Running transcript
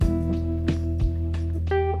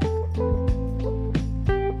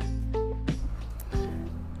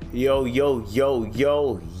Yo, yo, yo,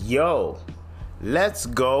 yo, yo. Let's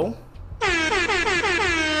go.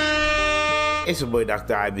 It's your boy,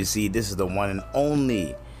 Dr. IBZ. This is the one and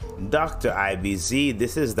only Dr. IBZ.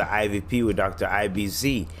 This is the IVP with Dr.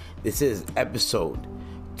 IBZ. This is episode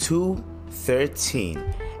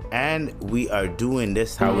 213. And we are doing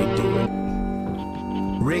this how we do it.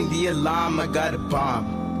 Ring the alarm, I got a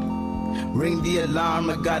bomb. Ring the alarm,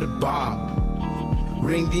 I got a bomb.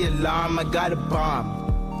 Ring the alarm, I got a bomb.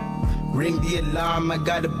 Ring the alarm, I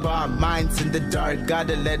got a bomb. Minds in the dark,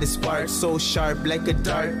 gotta let it spark. So sharp like a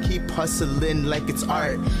dart, keep hustling like it's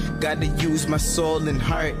art. Gotta use my soul and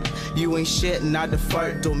heart. You ain't shit, not a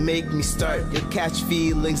fart, don't make me start. You'll catch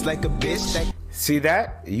feelings like a bitch. See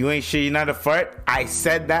that? You ain't shit, you not a fart? I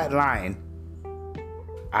said that line.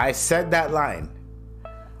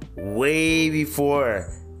 Way before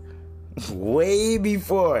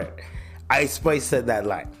Ice Spice said that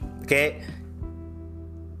line. Okay?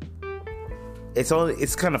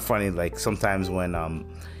 It's kind of funny, like sometimes when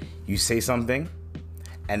you say something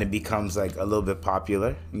and it becomes like a little bit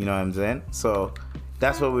popular, you know what I'm saying? So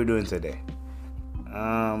that's what we're doing today.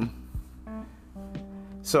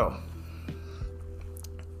 So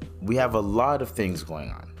we have a lot of things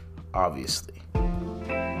going on, obviously.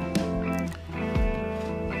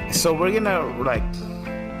 So we're gonna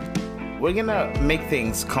make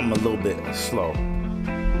things come a little bit slow,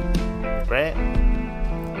 right?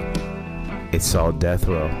 It's all death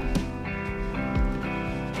row.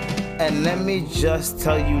 And let me just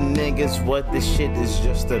tell you niggas what this shit is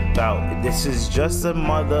just about. This is just a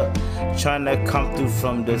mother trying to come through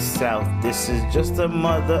from the south. This is just a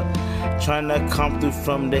mother trying to come through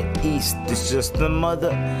from the east. This is just a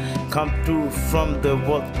mother come through from the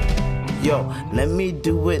what? Yo, let me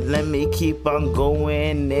do it, let me keep on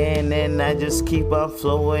going in, and I just keep on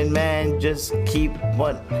flowing, man, just keep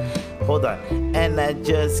on, hold on, and I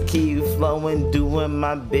just keep flowing, doing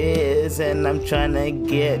my biz, and I'm trying to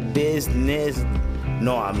get business.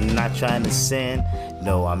 No, I'm not trying to sin.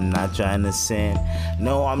 No, I'm not trying to sin.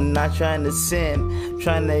 No, I'm not trying to sin.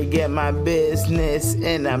 Trying to get my business,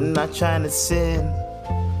 and I'm not trying to sin.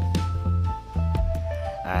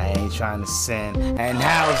 I ain't trying to sin. And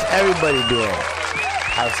how's everybody doing?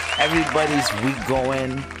 How's everybody's week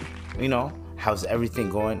going? You know, how's everything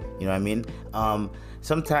going? You know what I mean?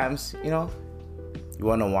 Sometimes, you know, you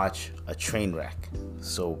want to watch a train wreck.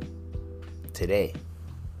 So today,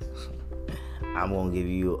 I'm going to give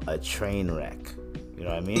you a train wreck. You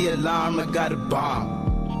know what I mean? The alarm, I got a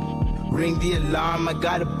bomb. Ring the alarm, I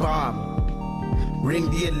got a bomb. Ring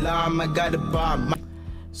the alarm, I got a bomb.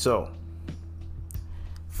 So,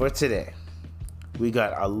 for today, we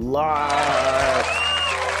got a lot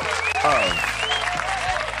of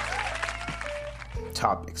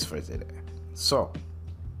topics for today. So,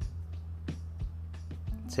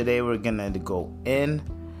 today we're gonna go in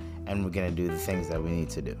and we're gonna do the things that we need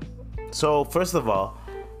to do. So, first of all,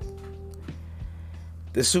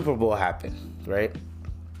 the Super Bowl happened, right?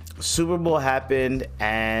 Super Bowl happened,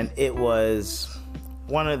 and it was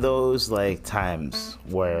one of those like times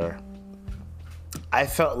where I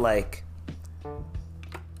felt like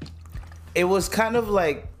it was kind of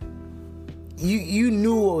like you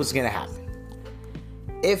knew what was gonna happen.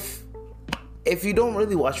 If you don't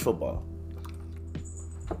really watch football,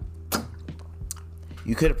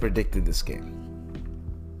 you could have predicted this game.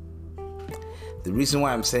 The reason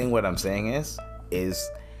why I'm saying what I'm saying is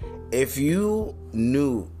if you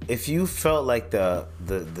felt like the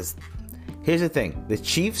here's the thing, the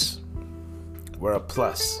Chiefs were a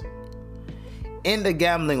plus in the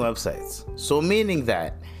gambling websites. So meaning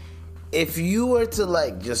that if you were to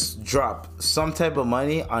like just drop some type of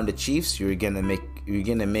money on the Chiefs, you're gonna make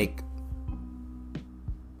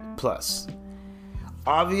plus.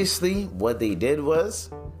 Obviously, what they did was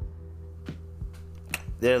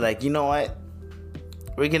they're like, you know what?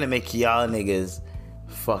 We're gonna make y'all niggas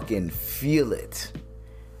fucking feel it.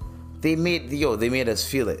 They made us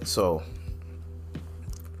feel it. So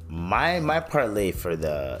my parlay for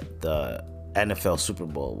the NFL Super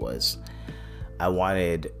Bowl was I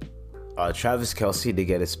wanted Travis Kelce to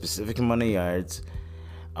get a specific amount of yards.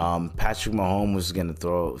 Patrick Mahomes was going to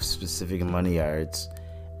throw a specific amount of yards.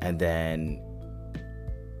 And then...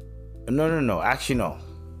 No. Actually, no.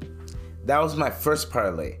 That was my first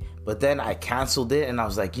parlay. But then I canceled it and I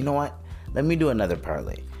was like, you know what? Let me do another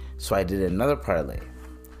parlay. So I did another parlay.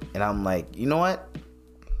 And I'm like, you know what?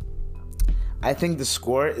 I think the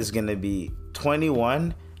score is going to be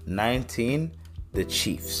 21-19, the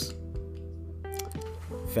Chiefs.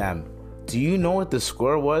 Fam, do you know what the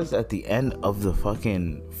score was at the end of the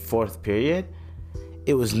fucking fourth period?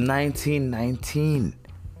 It was 19-19.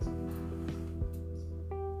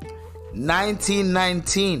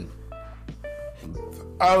 1919.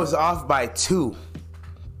 I was off by 2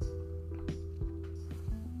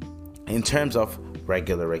 in terms of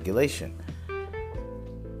regulation.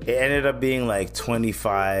 It ended up being like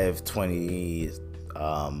 25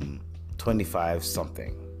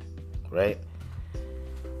 something, right?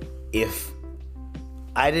 If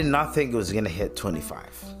I did not think it was gonna hit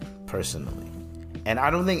 25 personally, and I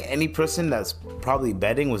don't think any person that's probably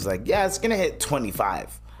betting was like, yeah, it's gonna hit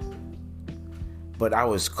 25. But I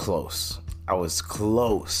was close.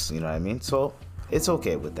 You know what I mean? So it's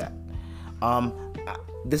okay with that.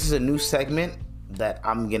 This is a new segment that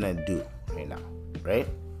I'm gonna do right now, right?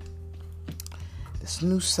 This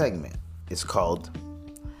new segment is called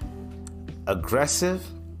Aggressive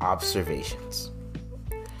Observations.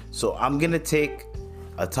 So I'm gonna take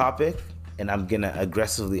a topic and I'm gonna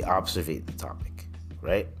aggressively observate the topic,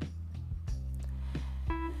 right?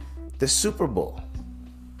 The Super Bowl.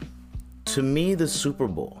 To me, the Super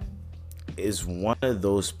Bowl is one of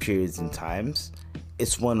those periods in times.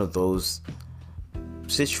 It's one of those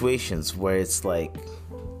situations where it's like,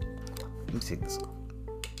 let me take this off.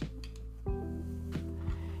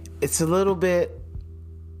 It's a little bit,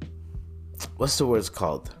 what's the word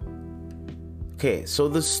called? Okay, so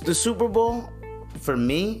the Super Bowl for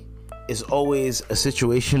me is always a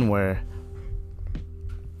situation where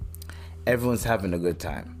everyone's having a good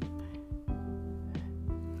time.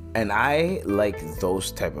 And I like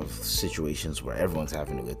those type of situations where everyone's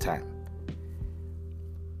having a good time.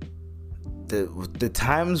 The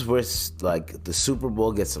times where it's like the Super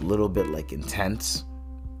Bowl gets a little bit like intense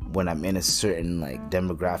when I'm in a certain like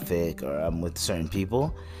demographic or I'm with certain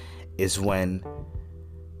people is when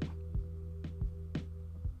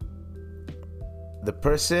the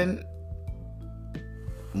person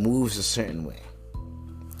moves a certain way.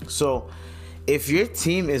 So if your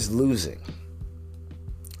team is losing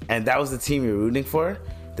and that was the team you're rooting for,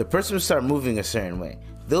 the person will start moving a certain way.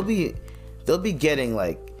 They'll be getting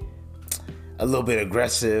like a little bit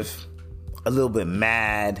aggressive, a little bit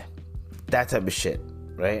mad, that type of shit,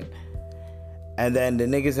 right? And then the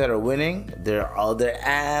niggas that are winning, they're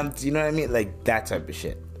amped, you know what I mean? Like that type of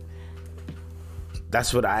shit.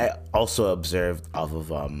 That's what I also observed off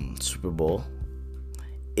of Super Bowl.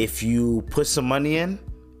 If you put some money in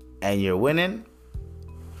and you're winning,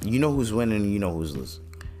 you know who's winning, you know who's losing.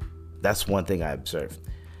 That's one thing I observed.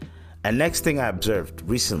 And next thing I observed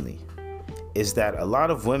recently is that a lot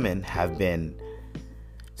of women have been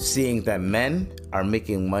seeing that men are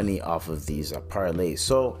making money off of these parlays.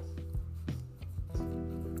 So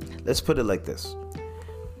let's put it like this.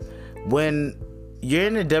 When you're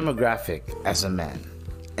in a demographic as a man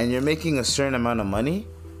and you're making a certain amount of money,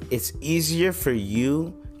 it's easier for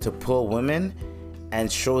you to pull women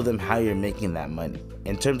and show them how you're making that money.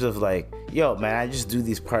 In terms of like, yo, man, I just do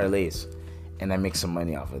these parlays and I make some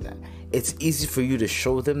money off of that. It's easy for you to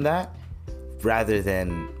show them that rather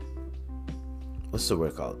than, what's the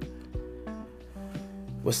word called?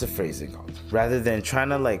 What's the phrasing called? Rather than trying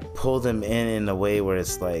to like pull them in a way where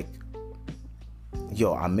it's like,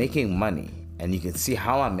 yo, I'm making money and you can see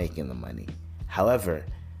how I'm making the money. However,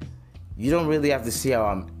 you don't really have to see how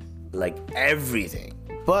I'm like everything,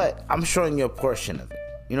 but I'm showing you a portion of it.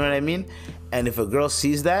 You know what I mean? And if a girl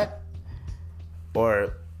sees that,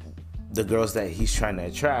 or the girls that he's trying to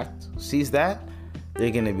attract sees that,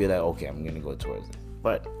 they're gonna be like, okay, I'm gonna go towards it.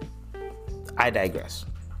 But I digress.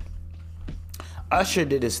 Usher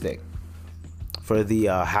did his thing for the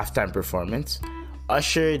halftime performance.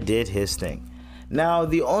 Usher did his thing. Now,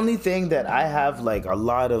 the only thing that I have like a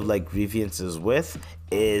lot of like grievances with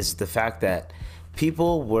is the fact that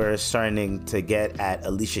people were starting to get at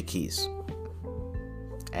Alicia Keys.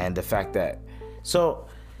 And the fact that, so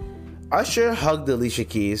Usher hugged Alicia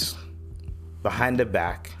Keys behind the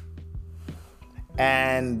back,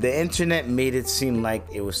 and the internet made it seem like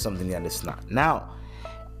it was something that it's not. Now,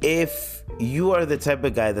 if you are the type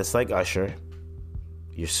of guy that's like Usher,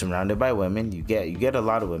 you're surrounded by women, you get a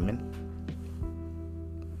lot of women.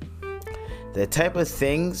 The type of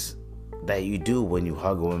things that you do when you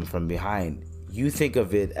hug a woman from behind, you think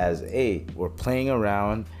of it as, hey, we're playing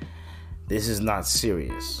around. This is not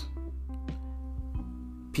serious.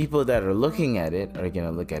 People that are looking at it are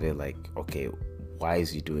gonna look at it like, okay, why is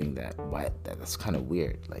he doing that? Why? That's kind of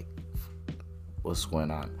weird. Like, what's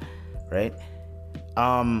going on, right?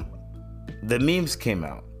 The memes came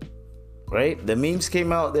out, right? The memes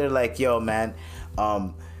came out. They're like, yo, man,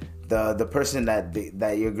 the person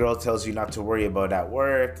that your girl tells you not to worry about at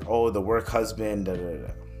work. Oh, the work husband. Da, da,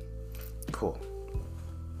 da. Cool.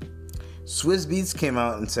 Swizz Beatz came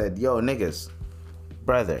out and said, yo, niggas,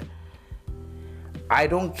 brother, I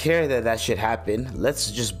don't care that should happen.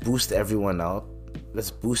 Let's just boost everyone up. Let's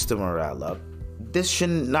boost the morale up. This should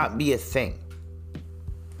not be a thing.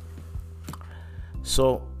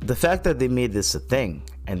 So the fact that they made this a thing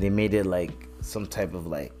and they made it like some type of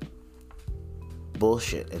like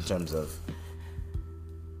bullshit in terms of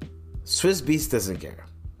Swizz Beatz doesn't care.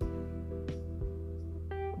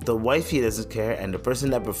 The wifey doesn't care, and the person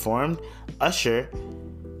that performed, Usher,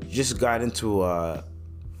 just got into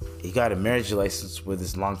he got a marriage license with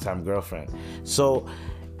his longtime girlfriend. So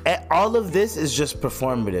all of this is just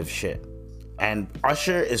performative shit. And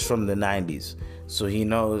Usher is from the 90s, so he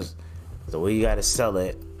knows the way you gotta sell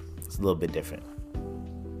it. It's a little bit different.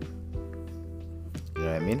 You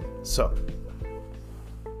know what I mean? So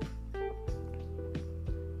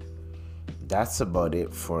that's about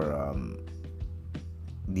it for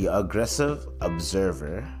the Aggressive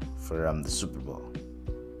Observer for the Super Bowl.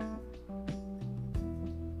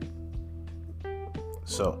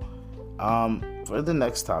 So for the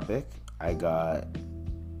next topic, I got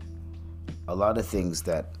a lot of things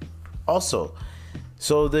that also,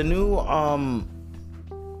 so the new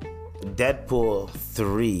Deadpool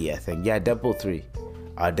 3, I think, Deadpool 3,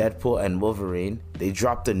 Deadpool and Wolverine, they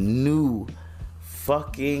dropped a new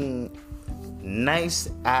fucking nice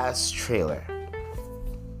ass trailer.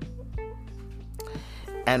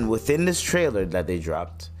 And within this trailer that they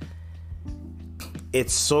dropped,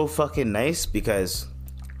 it's so fucking nice because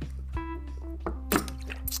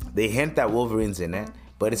they hint that Wolverine's in it,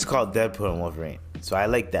 but it's called Deadpool and Wolverine. So I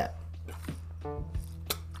like that.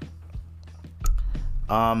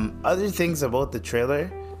 Other things about the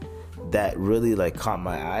trailer that really like caught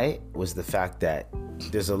my eye was the fact that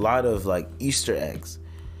there's a lot of like Easter eggs.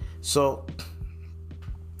 So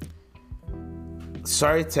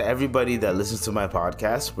sorry to everybody that listens to my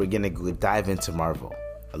podcast. We're gonna dive into Marvel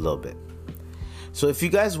a little bit. So if you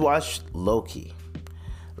guys watched Loki,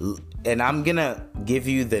 and I'm gonna give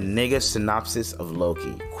you the nigga synopsis of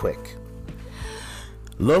Loki quick.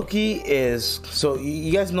 Loki is, so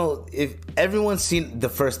you guys know, if everyone's seen the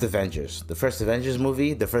first Avengers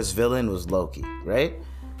movie, the first villain was Loki, right?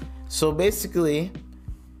 So basically,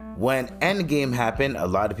 when Endgame happened,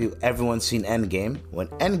 everyone's seen Endgame. When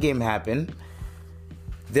Endgame happened,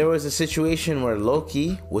 there was a situation where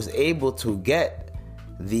Loki was able to get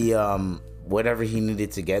the whatever he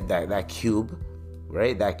needed to get, that cube,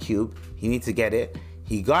 right? That cube, he needed to get it.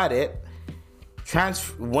 He got it.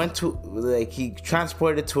 He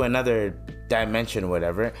transported to another dimension or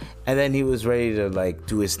whatever, and then he was ready to like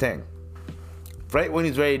do his thing. Right when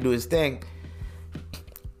he's ready to do his thing,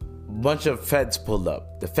 a bunch of feds pulled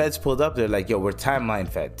up. The feds pulled up, they're like, yo, we're timeline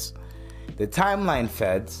feds. The timeline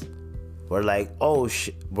feds were like, oh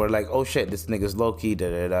shit, this nigga's Loki,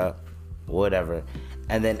 whatever.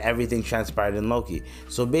 And then everything transpired in Loki.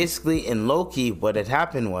 So basically in Loki, what had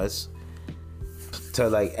happened was, to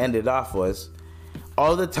like end it off, was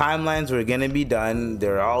all the timelines were gonna be done.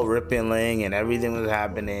 They're all rippling and everything was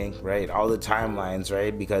happening, right? All the timelines,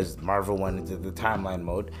 right? Because Marvel went into the timeline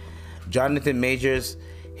mode. Jonathan Majors,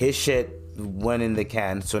 his shit went in the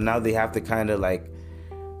can. So now they have to kind of like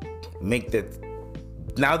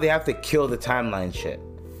now they have to kill the timeline shit.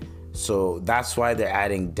 So that's why they're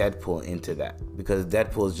adding Deadpool into that, because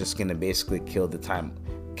Deadpool is just gonna basically kill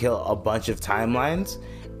a bunch of timelines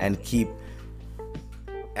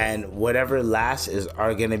and whatever lasts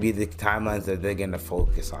are gonna be the timelines that they're gonna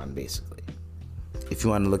focus on, basically. If you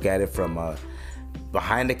want to look at it from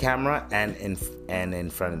behind the camera and in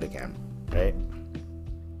front of the camera, right?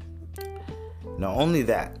 Not only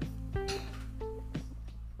that,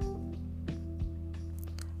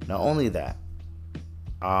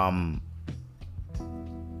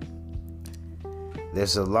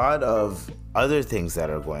 there's a lot of other things that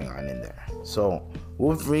are going on in there. So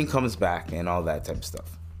Wolverine comes back and all that type of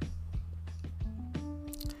stuff.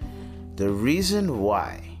 The reason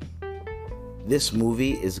why this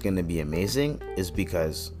movie is going to be amazing is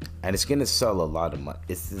because, and it's going to sell a lot of money.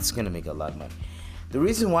 It's going to make a lot of money. The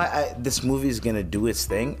reason why this movie is going to do its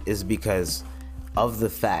thing is because of the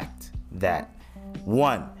fact that,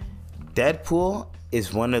 one, Deadpool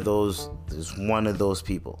is one of those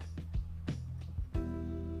people.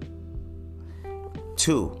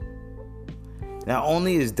 Two, not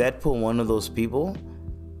only is Deadpool one of those people,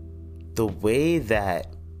 the way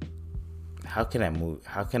that, how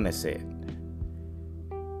can I say it?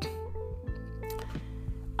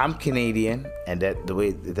 I'm Canadian, and that the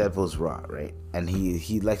way Deadpool's raw, right? And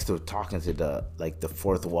he likes to talk into the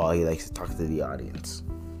fourth wall. He likes to talk to the audience.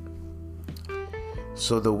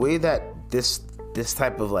 So the way that this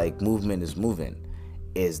type of like movement is moving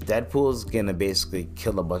is Deadpool's gonna basically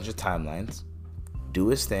kill a bunch of timelines, do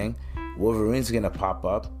his thing, Wolverine's gonna pop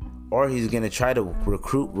up, or he's gonna try to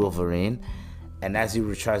recruit Wolverine, and as he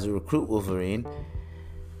tries to recruit Wolverine,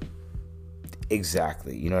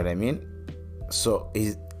 exactly, you know what I mean? So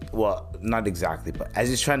not exactly, but as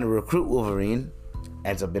he's trying to recruit Wolverine,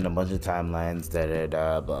 ends up in a bunch of timelines,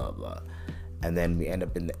 blah blah, and then we end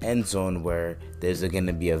up in the end zone where there's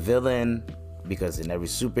gonna be a villain, because in every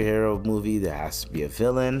superhero movie there has to be a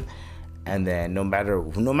villain. And then no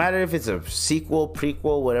matter if it's a sequel,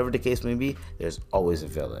 prequel, whatever the case may be, there's always a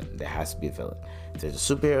villain. There has to be a villain. If there's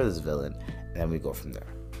a superhero, there's a villain, and then we go from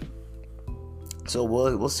there. So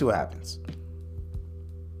we'll see what happens.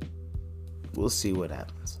 We'll see what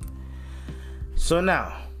happens. So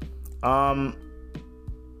now,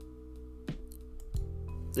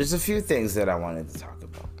 there's a few things that I wanted to talk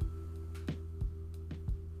about,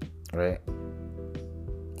 right?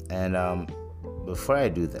 And before I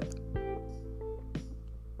do that,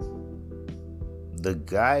 the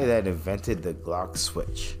guy that invented the Glock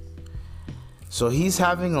switch, so he's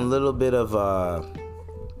having a little bit of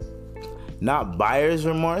not buyer's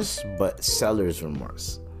remorse, but seller's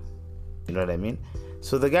remorse. You know what I mean?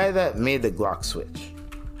 So the guy that made the Glock switch,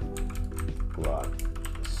 okay.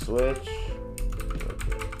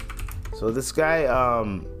 So this guy,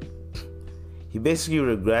 he basically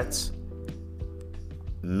regrets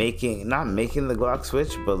not making the Glock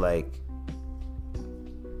switch, but like,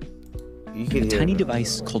 a tiny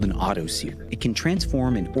device called an autoseer. It can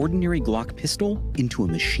transform an ordinary Glock pistol into a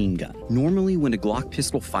machine gun. Normally, when a Glock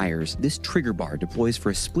pistol fires, this trigger bar deploys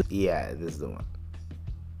for a split... Yeah, this is the one.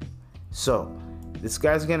 So, this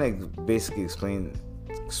guy's gonna basically explain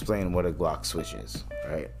what a Glock switch is,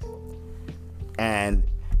 right? And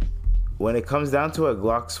when it comes down to a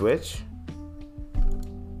Glock switch,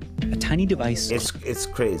 a tiny device... It's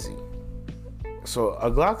crazy. So, a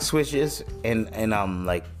Glock switch is in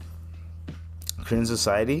like... Korean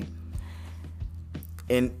society,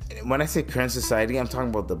 and when I say Korean society, I'm talking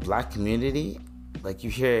about the black community. Like, you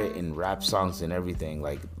hear it in rap songs and everything,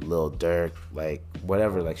 like Lil Durk, like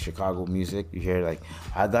whatever, like Chicago music. You hear like,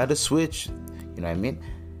 I got a switch, you know what I mean?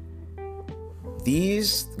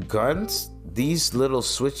 These guns, these little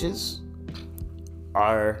switches,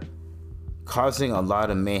 are causing a lot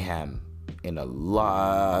of mayhem in a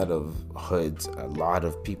lot of hoods, a lot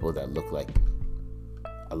of people that look like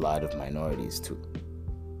a lot of minorities too.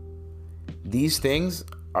 These things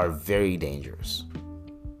are very dangerous.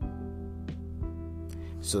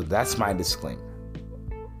 So that's my disclaimer.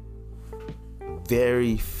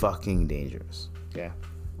 Very fucking dangerous. Okay?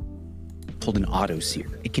 Called an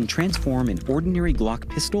autoseer. It can transform an ordinary Glock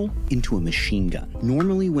pistol into a machine gun.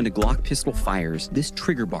 Normally, when a Glock pistol fires, this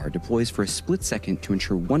trigger bar deploys for a split second to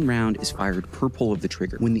ensure one round is fired per pull of the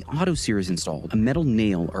trigger. When the autoseer is installed, a metal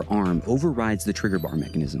nail or arm overrides the trigger bar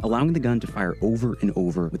mechanism, allowing the gun to fire over and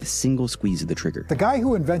over with a single squeeze of the trigger. The guy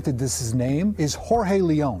who invented this, name is Jorge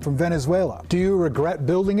Leon from Venezuela. Do you regret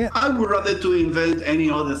building it? I would rather to invent any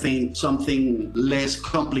other thing, something less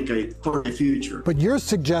complicated for the future. But you're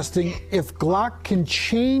suggesting if Glock can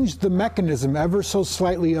change the mechanism ever so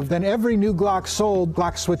slightly, then every new Glock sold,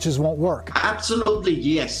 Glock switches won't work. Absolutely,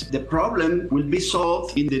 yes. The problem will be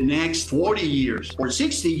solved in the next 40 years or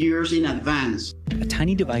 60 years in advance. A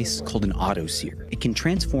tiny device called an autoseer. It can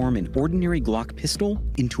transform an ordinary Glock pistol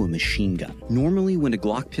into a machine gun. Normally, when a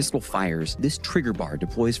Glock pistol fires, this trigger bar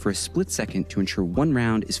deploys for a split second to ensure one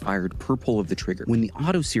round is fired per pull of the trigger. When the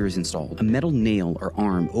autoseer is installed, a metal nail or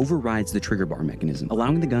arm overrides the trigger bar mechanism,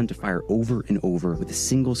 allowing the gun to fire over and over with a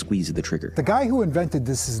single squeeze of the trigger. The guy who invented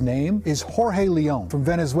this, name is Jorge Leon from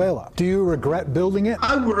Venezuela. Do you regret building it?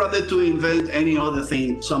 I would rather to invent any other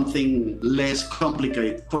thing, something less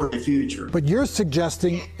complicated for the future. But you're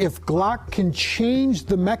suggesting if Glock can change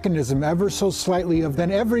the mechanism ever so slightly,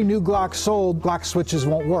 then every new Glock sold, Glock switches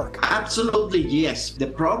won't work. Absolutely, yes. The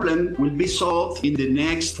problem will be solved in the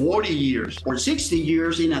next 40 years or 60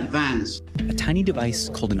 years in advance. A tiny device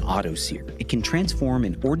called an autoseer. It can transform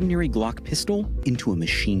an ordinary Glock pistol into a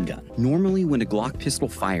machine gun. Normally, when a Glock pistol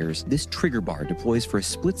fires, this trigger bar deploys for a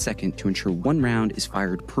split second to ensure one round is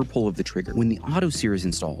fired per pull of the trigger. When the autoseer is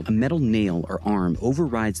installed, a metal nail or arm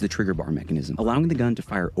overrides the trigger bar mechanism, allowing the gun to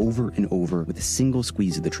fire over and over with a single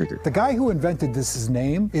squeeze of the trigger. The guy who invented this,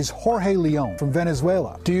 name is Jorge Leon from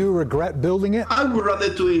Venezuela. Do you regret building it? I would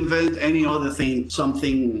rather to invent any other thing,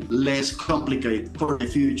 something less complicated for the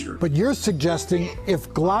future. But you're suggesting if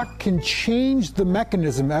Glock can change the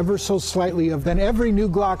mechanism ever so slightly, then every new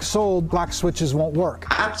Glock sold, Glock switches won't work.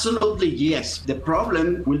 Absolutely, yes. The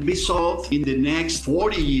problem will be solved in the next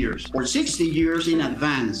 40 years or 60 years in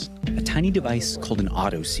advance. A tiny device called an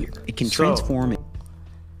autoseer. It can transform it.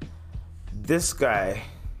 This guy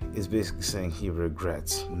is basically saying he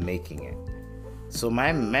regrets making it. So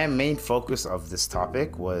my main focus of this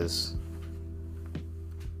topic was,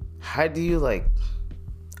 how do you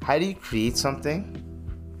create something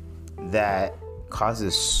that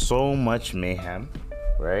causes so much mayhem,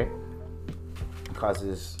 right?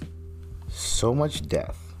 Causes so much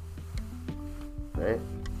death, right?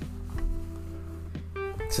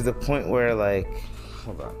 To the point where, like,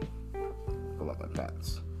 hold on, pull up my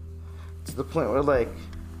pants. To the point where, like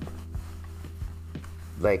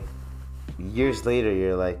years later,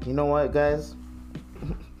 you're like, you know what, guys?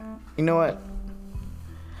 You know what?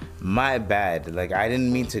 My bad. Like, I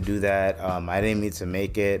didn't mean to do that. I didn't mean to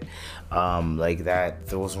make it like that.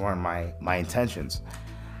 Those weren't my intentions.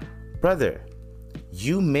 Brother,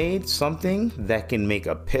 you made something that can make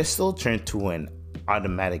a pistol turn to an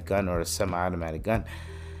automatic gun or a semi-automatic gun.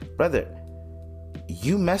 Brother,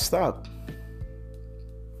 you messed up.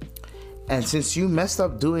 And since you messed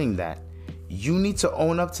up doing that, you need to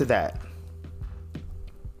own up to that.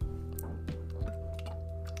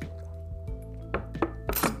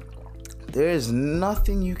 There is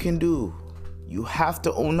nothing you can do. You have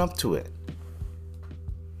to own up to it.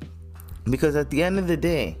 Because at the end of the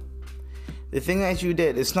day, the thing that you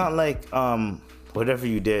did, it's not like whatever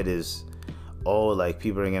you did is, oh, like,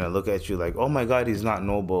 people are gonna look at you like, oh my God, he's not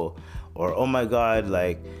noble, or oh my God,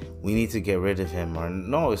 like, we need to get rid of him, or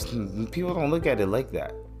no, people don't look at it like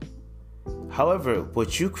that. However,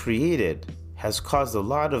 what you created has caused a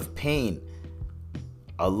lot of pain,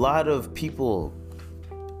 a lot of people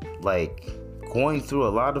like going through a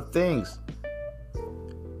lot of things.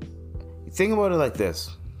 Think about it like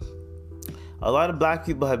this. A lot of black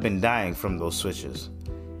people have been dying from those switches.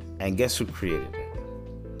 And guess who created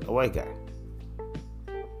it? A white guy.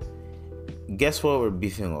 Guess what we're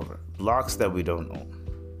beefing over? Blocks that we don't own.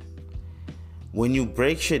 When you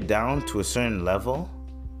break shit down to a certain level,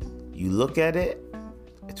 you look at it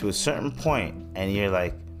to a certain point and you're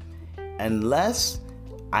like, unless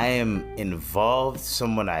I am involved,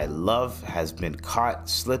 someone I love has been caught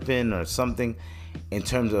slipping or something in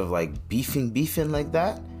terms of like beefing like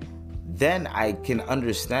that, then I can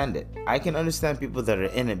understand it. I can understand people that are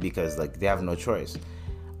in it because like they have no choice.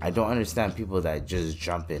 I don't understand people that just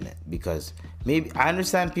jump in it because maybe I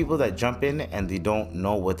understand people that jump in it and they don't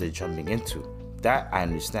know what they're jumping into. That I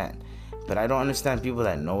understand. But I don't understand people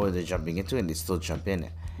that know what they're jumping into and they still jump in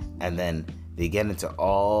it. And then they get into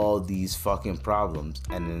all these fucking problems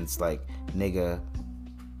and then it's like, nigga,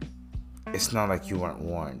 it's not like you weren't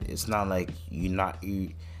warned. It's not like you know what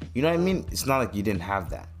I mean? It's not like you didn't have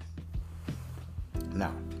that.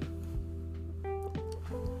 Now,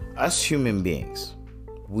 us human beings,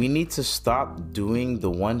 we need to stop doing the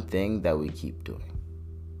one thing that we keep doing,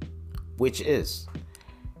 which is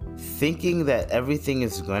thinking that everything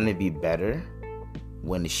is going to be better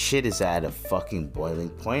when shit is at a fucking boiling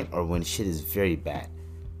point or when shit is very bad.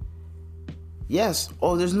 Yes,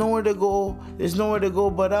 oh, there's nowhere to go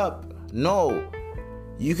but up. No,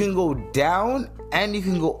 you can go down and you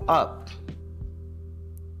can go up.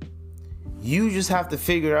 You just have to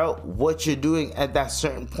figure out what you're doing at that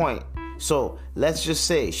certain point. So let's just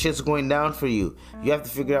say shit's going down for you. You have to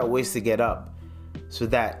figure out ways to get up so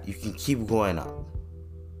that you can keep going up.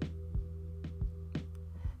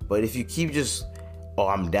 But if you keep just, oh,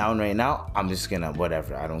 I'm down right now, I'm just gonna,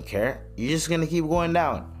 whatever, I don't care. You're just gonna keep going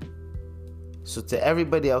down. So to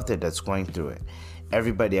everybody out there that's going through it,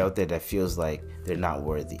 everybody out there that feels like they're not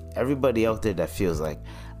worthy, everybody out there that feels like,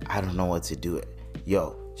 I don't know what to do it,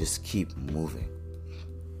 yo, just keep moving.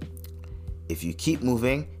 If you keep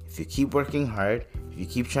moving, if you keep working hard, if you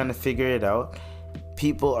keep trying to figure it out,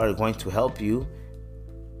 people are going to help you.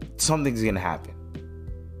 Something's gonna happen.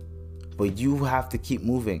 But you have to keep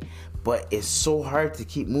moving. But it's so hard to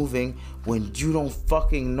keep moving when you don't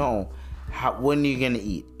fucking know when you're gonna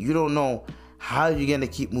eat. You don't know how you're gonna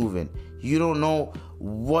keep moving. You don't know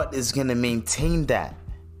what is gonna maintain that.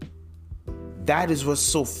 That is what's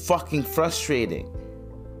so fucking frustrating.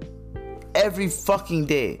 Every fucking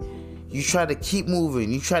day, you try to keep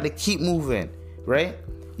moving. You try to keep moving, right?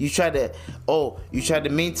 You try to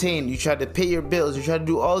maintain, you try to pay your bills, you try to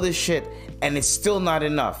do all this shit, and it's still not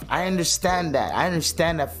enough. I understand that. I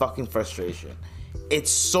understand that fucking frustration. It's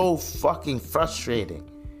so fucking frustrating.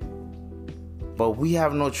 But we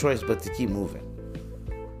have no choice but to keep moving.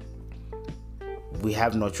 We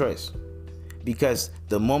have no choice. Because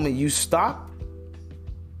the moment you stop,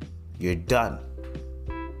 you're done.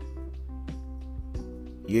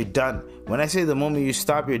 You're done. When I say the moment you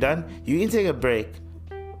stop, you're done, you can take a break.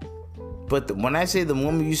 But when I say the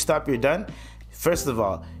moment you stop, you're done, first of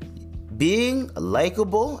all, being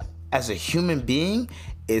likable as a human being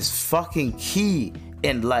is fucking key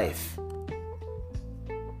in life.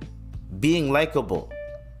 Being likable.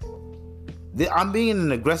 I'm being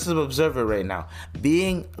an aggressive observer right now.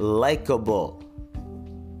 Being likable.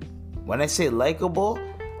 When I say likable,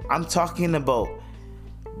 I'm talking about,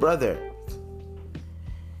 brother,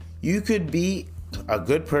 you could be a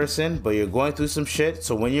good person, but you're going through some shit.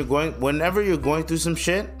 So whenever you're going through some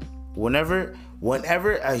shit, whenever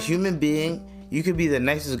a human being, you could be the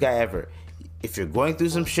nicest guy ever. If you're going through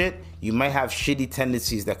some shit, you might have shitty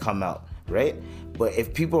tendencies that come out, right? But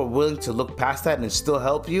if people are willing to look past that and still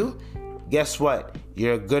help you, guess what?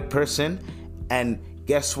 You're a good person. And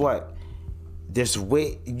guess what?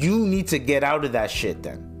 You need to get out of that shit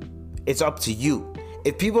then. It's up to you.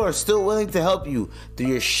 If people are still willing to help you through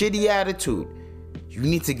your shitty attitude, you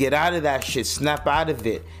need to get out of that shit, snap out of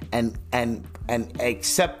it, and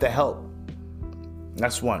accept the help.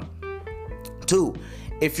 That's one. Two,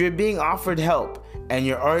 if you're being offered help and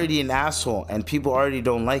you're already an asshole and people already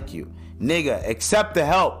don't like you, nigga, accept the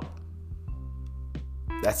help.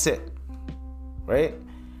 That's it. Right?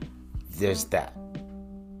 There's that.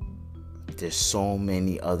 There's so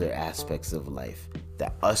many other aspects of life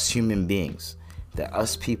that us human beings, that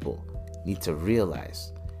us people need to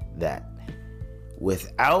realize that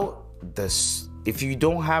without this, if you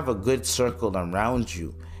don't have a good circle around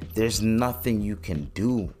you, there's nothing you can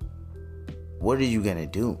do. What are you gonna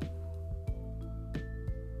do?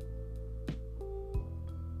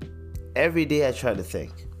 Every day I try to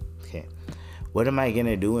think, okay, what am I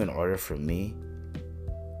gonna do in order for me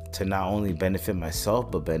to not only benefit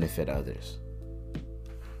myself, but benefit others?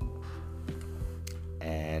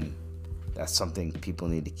 And that's something people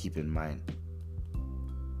need to keep in mind.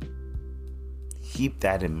 Keep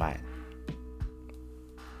that in mind.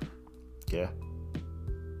 Yeah.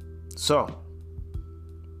 So,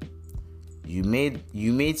 you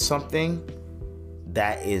made something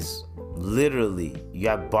that is literally, you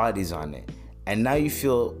have bodies on it. And now you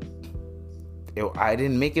feel, I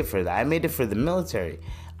didn't make it for that. I made it for the military.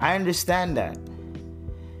 I understand that.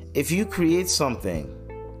 If you create something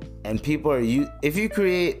and people are if you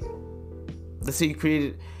create, let's say you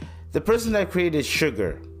created, the person that created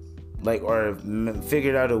sugar, like, or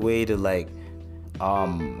figured out a way to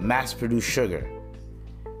mass produce sugar,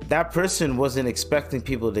 that person wasn't expecting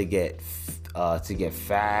people to get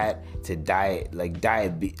fat, to die,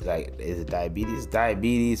 diabetes,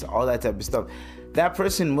 all that type of stuff. That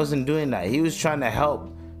person wasn't doing that. He was trying to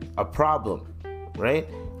help a problem, right?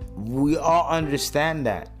 We all understand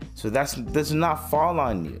that. So that does not fall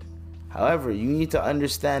on you. However, you need to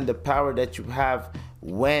understand the power that you have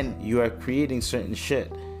when you are creating certain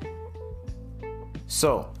shit.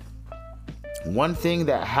 So, one thing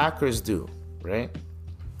that hackers do, right?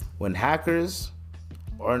 When hackers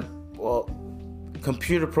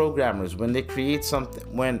computer programmers, when they create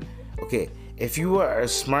something, if you are a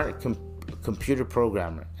smart computer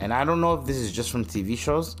programmer, and I don't know if this is just from TV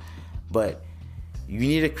shows, but you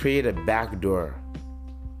need to create a backdoor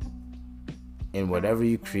in whatever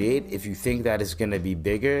you create if you think that it's going to be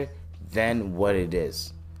bigger than what it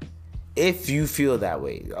is. If you feel that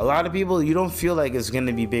way. A lot of people, you don't feel like it's going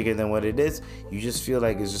to be bigger than what it is. You just feel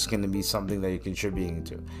like it's just going to be something that you're contributing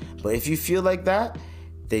to. But if you feel like that,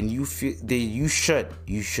 then you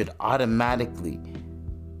should automatically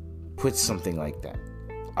put something like that.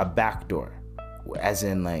 A backdoor. As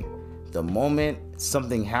in, like, the moment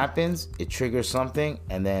something happens, it triggers something,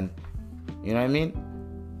 and then, you know what I mean?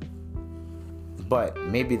 But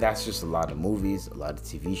maybe that's just a lot of movies, a lot of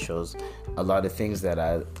TV shows, a lot of things that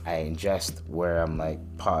I ingest where I'm like,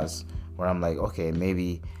 pause, where I'm like, okay,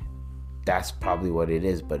 maybe that's probably what it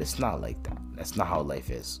is, but it's not like that. That's not how life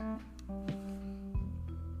is.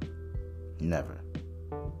 Never.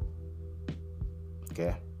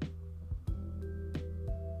 Okay?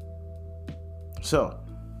 So,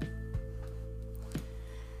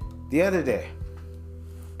 the other day,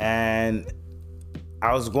 and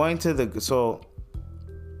I was going to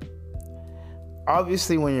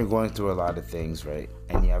obviously when you're going through a lot of things, right,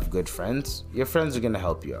 and you have good friends, your friends are going to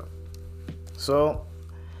help you out. So,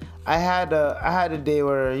 I had a day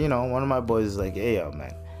where, one of my boys is like, hey, yo,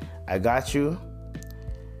 man, I got you.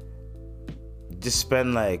 Just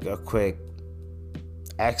spend like a quick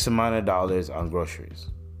X amount of dollars on groceries.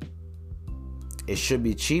 It should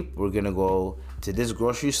be cheap. We're going to go to this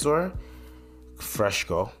grocery store,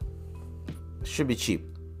 Freshco. It should be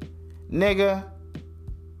cheap. Nigga.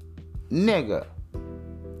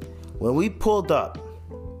 When we pulled up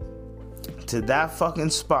to that fucking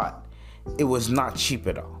spot, it was not cheap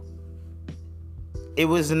at all. It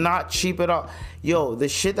was not cheap at all. Yo, the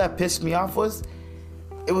shit that pissed me off was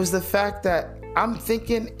the fact that I'm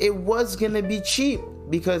thinking it was gonna be cheap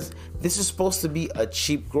because this is supposed to be a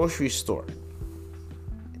cheap grocery store.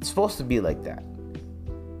 It's supposed to be like that.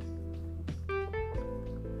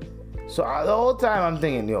 So the whole time I'm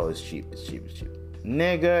thinking, yo, it's cheap.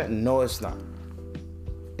 Nigga, no, it's not.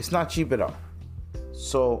 It's not cheap at all.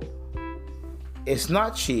 So it's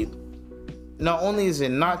not cheap. Not only is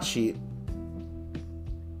it not cheap,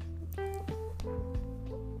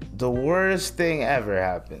 the worst thing ever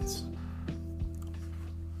happens.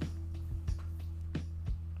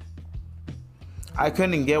 I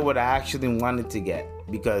couldn't get what I actually wanted to get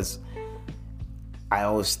because I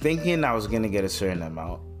was thinking I was going to get a certain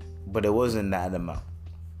amount, but it wasn't that amount.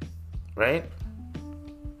 Right?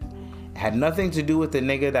 It had nothing to do with the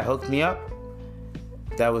nigga that hooked me up,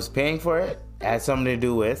 that was paying for it. It had something to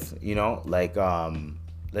do with, you know, like,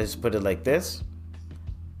 let's put it like this.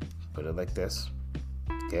 Put it like this.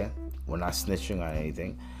 Okay? We're not snitching on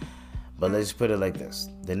anything. But let's put it like this.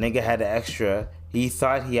 The nigga had an extra, he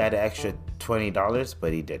thought he had an extra $20,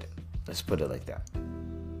 but he didn't. Let's put it like that.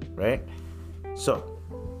 Right? So,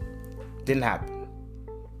 didn't happen.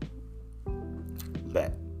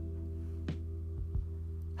 Bet.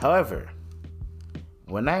 However,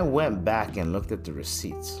 when I went back and looked at the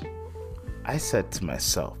receipts, I said to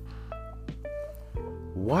myself,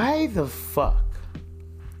 why the fuck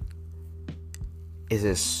is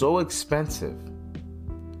it so expensive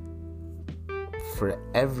for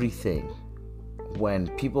everything when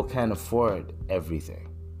people can't afford everything?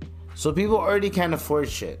 So people already can't afford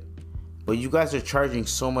shit, but you guys are charging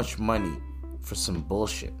so much money for some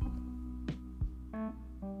bullshit.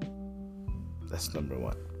 That's number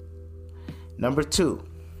one. Number two,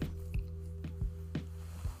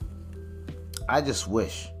 I just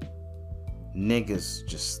wish niggas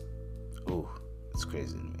just, ooh, it's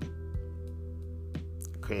crazy to me.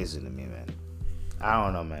 Crazy to me, man. I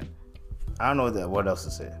don't know, man. I don't know what else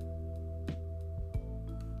to say.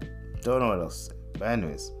 Don't know what else to say. But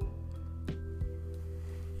anyways,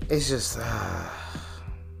 it's just,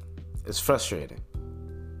 it's frustrating.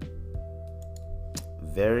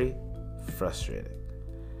 Very frustrating.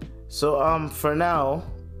 So, for now,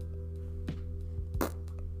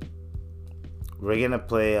 we're gonna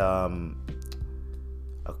play, a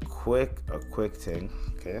quick thing,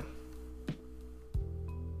 okay?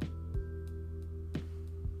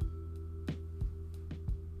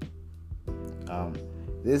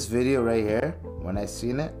 This video right here, when I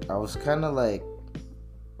seen it, I was kind of like,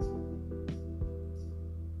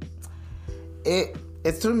 it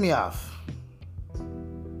threw me off.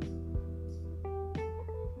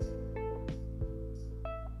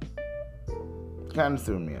 Kind of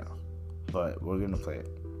threw me off, but we're gonna play it.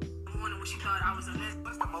 The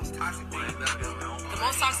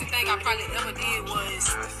most toxic thing I probably ever did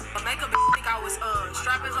was make a bitch think I was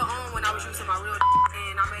strapping her on when I was using my real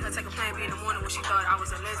and I made her take a plan B in the morning when she thought I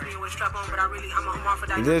was a lesbian with strap on, but I'm off for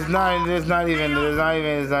that. It's not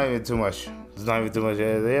even too much. It's not even too much.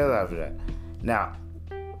 They're after that. Now,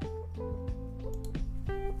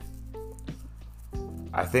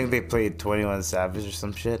 I think they played 21 Savage or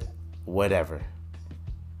some shit. Whatever.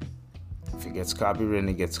 If it gets copyrighted,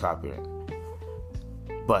 it gets copyrighted.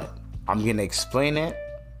 But I'm gonna explain it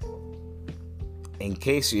in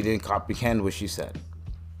case you didn't comprehend what she said.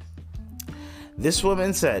 This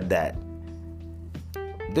woman said that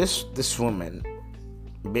this woman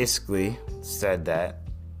basically said that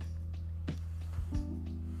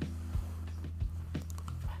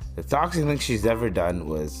the toxic thing she's ever done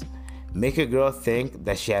was make a girl think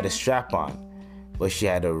that she had a strap on, but she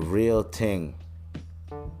had a real thing.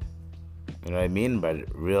 You know what I mean? But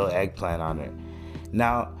real eggplant on her.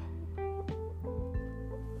 Now,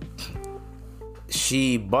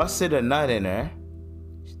 she busted a nut in her,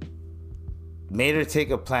 made her take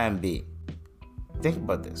a plan B. Think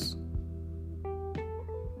about this.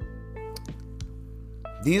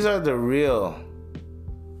 These are the real,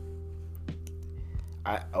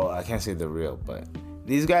 I can't say the real, but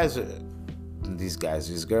these girls,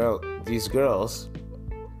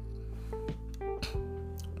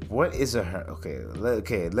 what is a her?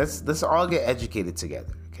 Okay, let's all get educated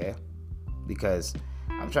together, okay? Because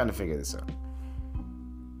I'm trying to figure this out.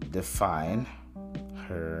 Define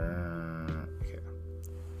her. Okay.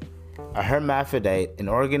 A hermaphrodite, an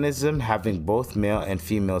organism having both male and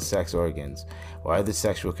female sex organs or other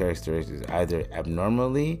sexual characteristics, either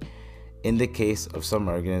abnormally in the case of some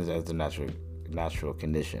organisms as the natural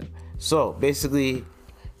condition. So basically,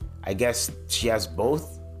 I guess she has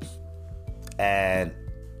both, and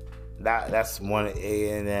that's one,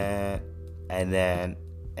 and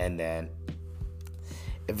then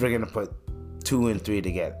if we're gonna put 2 and 3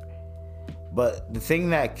 together. But the thing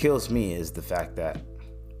that kills me is the fact that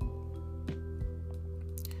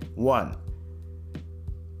One,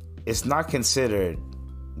 it's not considered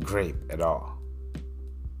grape at all.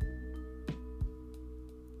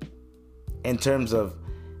 In terms of,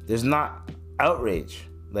 there's not outrage.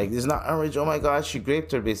 Like, there's not outrage, oh my God, she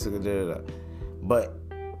raped her, basically. Da, da, da. But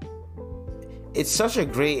it's such a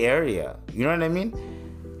gray area. You know what I mean?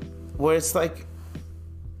 Where it's like,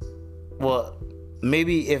 well,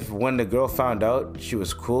 maybe if when the girl found out, she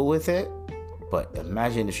was cool with it. But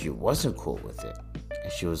imagine if she wasn't cool with it.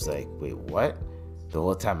 And she was like, wait, what? The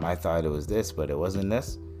whole time I thought it was this, but it wasn't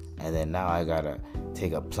this. And then now I gotta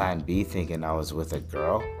take a plan B thinking I was with a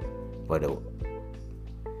girl. But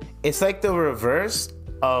it's like the reverse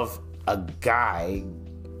of a guy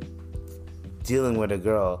dealing with a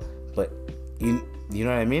girl. But you know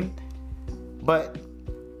what I mean? But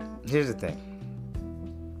here's the thing.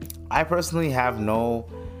 I personally have no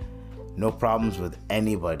problems with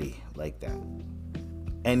anybody like that.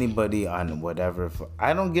 Anybody on whatever.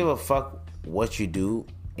 I don't give a fuck what you do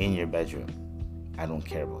in your bedroom. I don't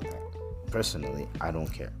care about that. Personally, I don't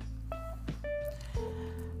care.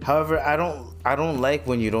 However, I don't like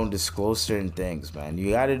when you don't disclose certain things, man.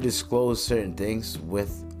 You gotta disclose certain things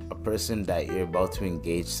with a person that you're about to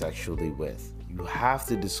engage sexually with. You have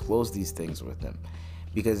to disclose these things with them.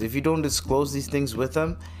 Because if you don't disclose these things with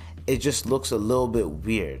them, it just looks a little bit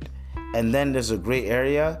weird. And then there's a gray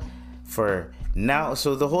area for now.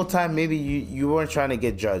 So the whole time, maybe you weren't trying to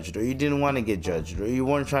get judged, or you didn't want to get judged, or you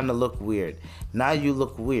weren't trying to look weird. Now you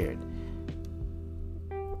look weird.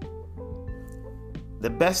 The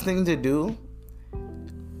best thing to do,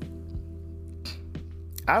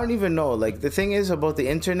 I don't even know. Like, the thing is about the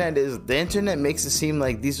internet is the internet makes it seem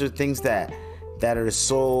like these are things that are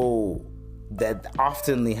so, that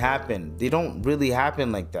oftenly happen. They don't really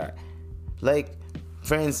happen like that. Like,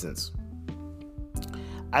 for instance,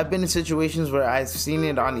 I've been in situations where I've seen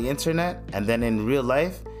it on the internet, and then in real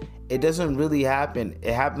life, it doesn't really happen.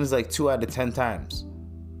 It happens like 2 out of 10 times.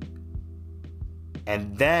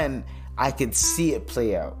 And then I could see it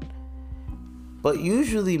play out. But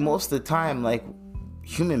usually, most of the time, like,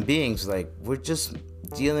 human beings, like, we're just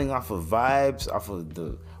dealing off of vibes, off of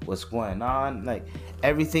what's going on. Like,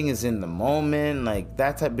 everything is in the moment, like,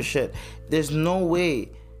 that type of shit. There's no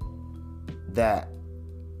way that,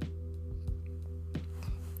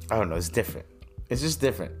 I don't know, it's different. It's just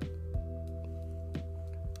different.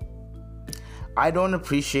 I don't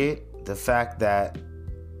appreciate the fact that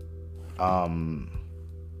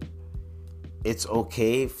it's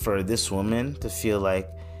okay for this woman to feel like,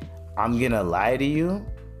 I'm gonna lie to you,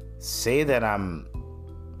 say that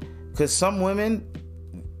because some women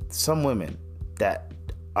that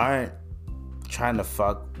aren't trying to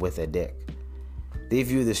fuck with a dick, they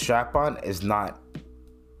view the strap-on as not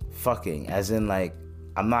fucking, as in, like,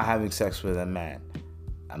 I'm not having sex with a man.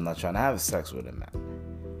 I'm not trying to have sex with a man.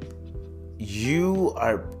 You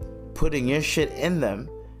are putting your shit in them,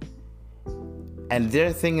 and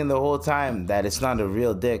they're thinking the whole time that it's not a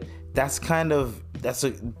real dick. That's what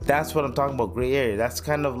I'm talking about, gray area. That's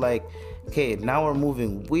kind of like, okay, now we're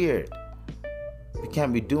moving weird. We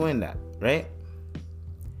can't be doing that, right?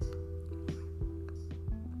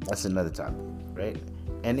 That's another topic, right?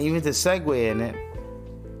 And even to segue in it,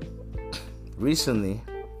 recently,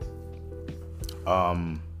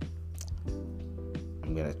 I'm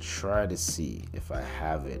gonna try to see if I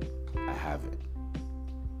have it. I have it.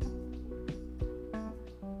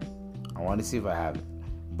 I want to see if I have it.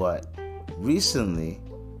 But recently,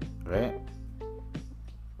 right?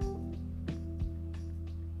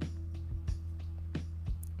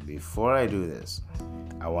 Before I do this,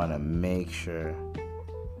 I want to make sure.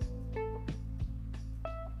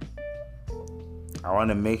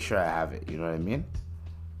 I have it. You know what I mean?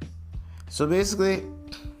 So basically,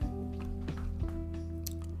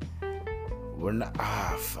 we're not.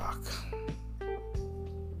 Fuck.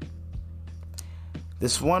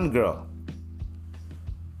 This one girl,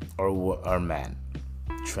 or man,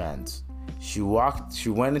 trans. She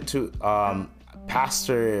went into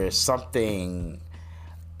pastor something.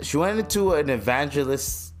 She went into an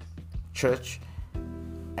evangelist church,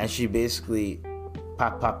 and she basically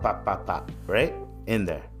pop, right in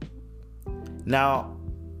there. Now,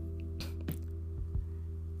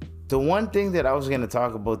 the one thing that I was gonna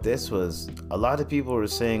talk about this was a lot of people were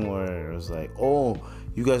saying where it was like, oh,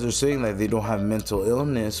 you guys are saying like they don't have mental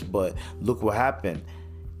illness, but look what happened.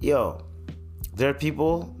 Yo, there are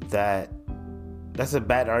people that's a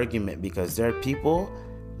bad argument, because there are people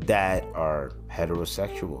that are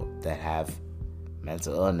heterosexual that have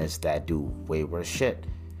mental illness that do way worse shit.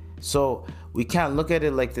 So we can't look at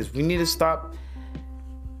it like this. We need to stop.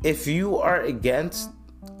 If you are against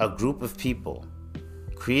a group of people,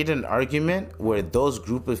 create an argument where those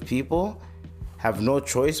group of people have no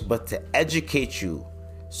choice but to educate you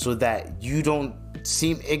so that you don't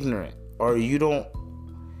seem ignorant or you don't.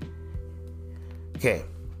 Okay.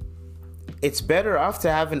 It's better off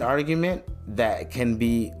to have an argument that can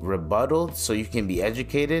be rebutted so you can be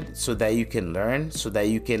educated, so that you can learn, so that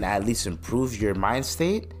you can at least improve your mind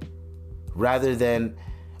state, rather than,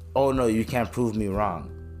 oh no, you can't prove me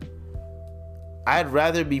wrong. I'd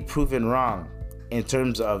rather be proven wrong in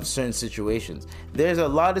terms of certain situations. There's a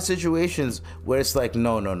lot of situations where it's like,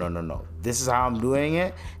 no. This is how I'm doing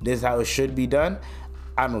it. This is how it should be done.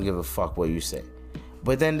 I don't give a fuck what you say.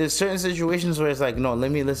 But then there's certain situations where it's like, no,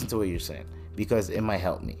 let me listen to what you're saying because it might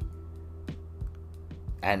help me.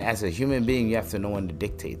 And as a human being, you have to know when to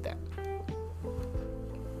dictate that.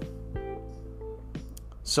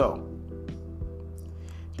 So,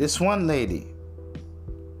 this one lady,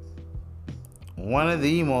 one of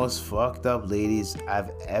the most fucked up ladies I've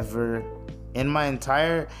ever, in my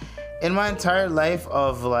entire life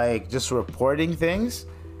of like just reporting things,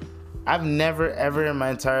 I've never ever in my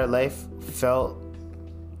entire life felt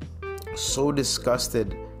so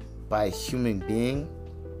disgusted by a human being.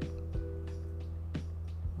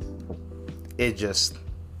 It just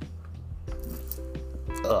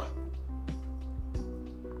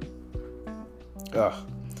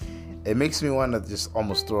it makes me want to just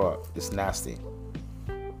almost throw up. It's nasty.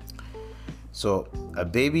 So a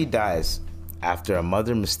baby dies after a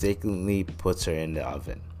mother mistakenly puts her in the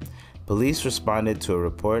oven. Police responded to a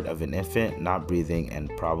report of an infant not breathing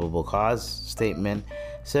and probable cause statement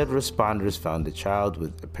said responders found the child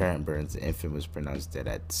with apparent burns. The infant was pronounced dead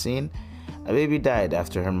at the scene. A baby died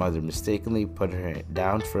after her mother mistakenly put her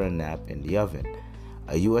down for a nap in the oven,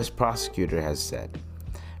 a U.S. prosecutor has said.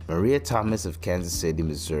 Maria Thomas of Kansas City,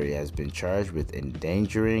 Missouri has been charged with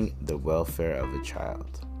endangering the welfare of a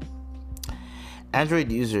child.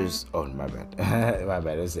 Android users... Oh, my bad. My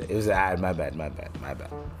bad. It was an ad. My bad.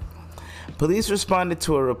 Police responded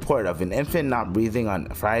to a report of an infant not breathing on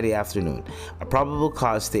Friday afternoon. A probable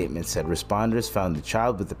cause statement said responders found the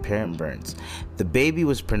child with apparent burns. The baby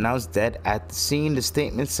was pronounced dead at the scene. The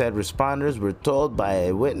statement said responders were told by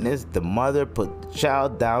a witness the mother put the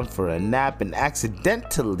child down for a nap and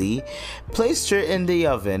accidentally placed her in the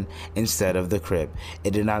oven instead of the crib.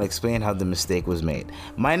 It did not explain how the mistake was made.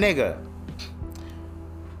 My nigga,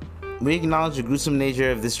 we acknowledge the gruesome nature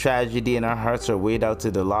of this tragedy and our hearts are weighed out to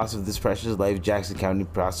the loss of this precious life, Jackson County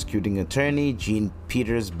prosecuting attorney Jean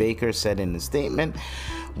Peters Baker said in a statement.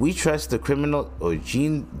 We trust the criminal... Oh,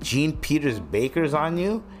 Jean Peters Baker's on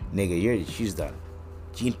you? Nigga, she's done.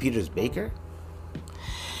 Jean Peters Baker?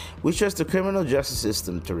 We trust the criminal justice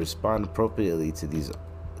system to respond appropriately to these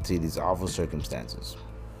awful circumstances.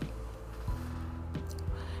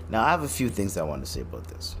 Now, I have a few things I want to say about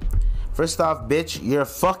this. First off, bitch, you're a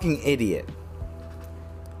fucking idiot.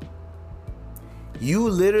 You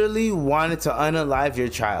literally wanted to unalive your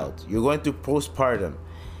child. You're going through postpartum.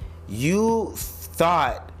 You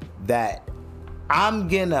thought that I'm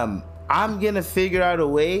gonna figure out a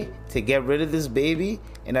way to get rid of this baby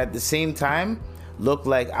and at the same time look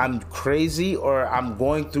like I'm crazy or I'm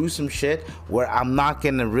going through some shit where I'm not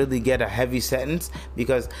gonna really get a heavy sentence,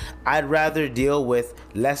 because I'd rather deal with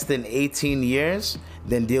less than 18 years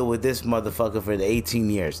than deal with this motherfucker for the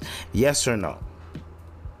 18 years. Yes or no?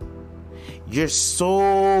 You're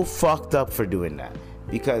so fucked up for doing that.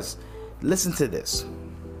 Because listen to this.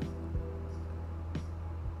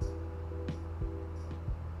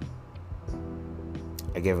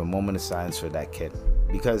 I gave a moment of silence for that kid,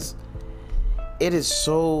 because it is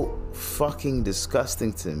so fucking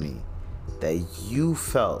disgusting to me that you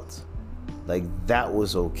felt like that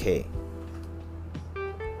was okay.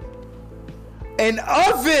 An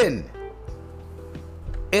oven!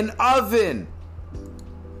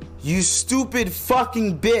 You stupid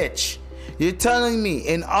fucking bitch. You're telling me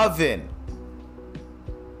an oven.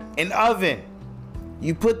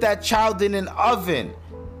 You put that child in an oven.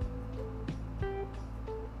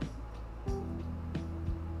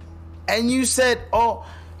 And you said,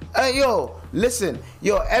 listen,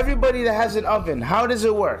 everybody that has an oven, how does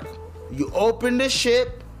it work? You open the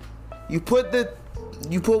shit, you put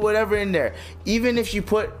whatever in there. Even if you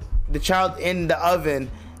put the child in the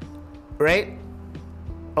oven, right?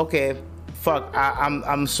 Okay, fuck,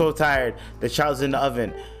 I'm so tired. The child's in the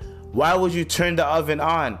oven. Why would you turn the oven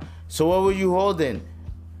on? So what were you holding?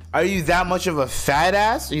 Are you that much of a fat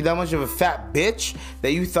ass? Are you that much of a fat bitch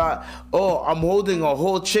that you thought, I'm holding a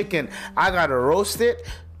whole chicken, I gotta roast it,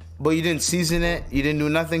 but you didn't season it, you didn't do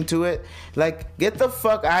nothing to it? Like, get the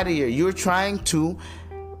fuck out of here. You're trying to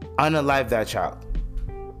unalive that child.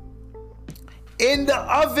 In the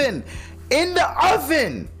oven. in the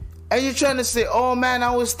oven. And you're trying to say, oh man,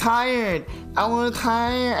 I was tired.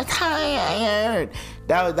 Tired.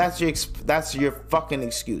 That's your fucking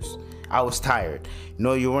excuse. I was tired.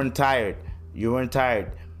 No, you weren't tired. You weren't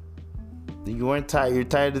tired. You're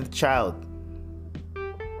tired of the child.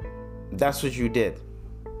 That's what you did.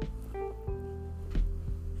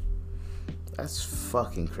 That's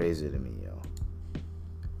fucking crazy to me, yo.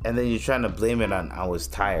 And then you're trying to blame it on I was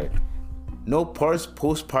tired. No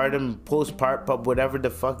postpartum, whatever the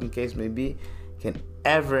fucking case may be, can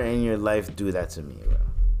ever in your life do that to me, bro.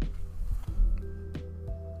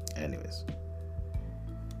 Anyways.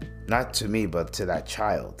 Not to me, but to that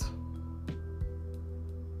child.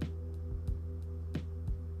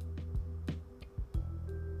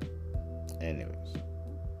 Anyways.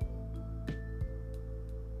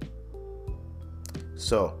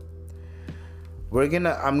 So,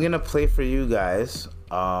 I'm gonna play for you guys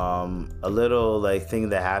a little like thing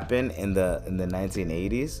that happened in the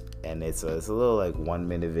 1980s, and it's a little like 1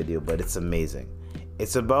 minute video, but it's amazing.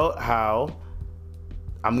 It's about how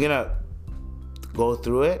I'm gonna go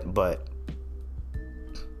through it, but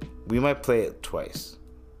we might play it twice.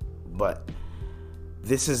 But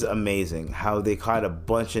this is amazing how they caught a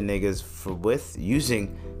bunch of niggas with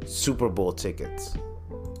using Super Bowl tickets.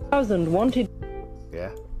 1,000 wanted.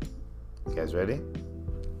 Yeah? You guys ready?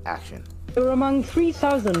 Action. There were among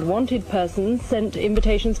 3,000 wanted persons sent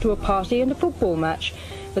invitations to a party and a football match,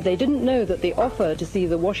 but they didn't know that the offer to see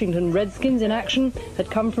the Washington Redskins in action had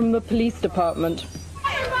come from the police department.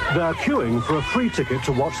 They're queuing for a free ticket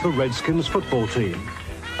to watch the Redskins football team,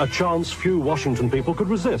 a chance few Washington people could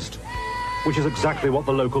resist, which is exactly what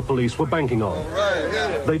the local police were banking on.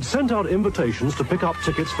 They'd sent out invitations to pick up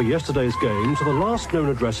tickets for yesterday's game to the last known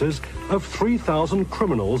addresses of 3,000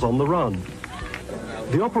 criminals on the run.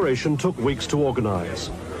 The operation took weeks to organize.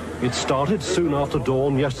 It started soon after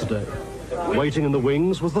dawn yesterday. Waiting in the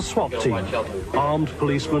wings was the SWAT team, armed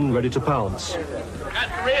policemen ready to pounce. Got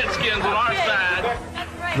the Redskins on our side.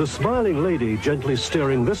 The smiling lady gently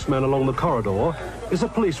steering this man along the corridor is a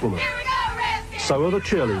policewoman. So are the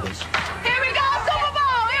cheerleaders. Here we go, Super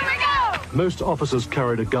Bowl! Here we go! Most officers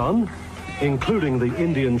carried a gun, including the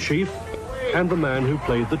Indian chief and the man who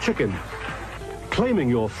played the chicken. Claiming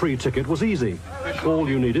your free ticket was easy. All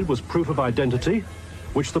you needed was proof of identity,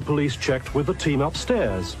 which the police checked with the team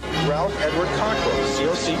upstairs. Ralph Edward Cockrell,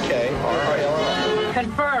 C-O-C-K-R-I-L-L.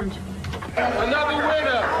 Confirmed. Another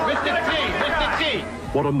winner, Mr. T.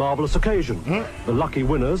 What a marvelous occasion. The lucky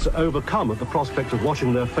winners, overcome at the prospect of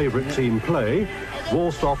watching their favorite team play,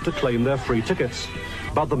 waltzed off to claim their free tickets.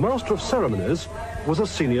 But the master of ceremonies was a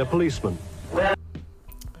senior policeman.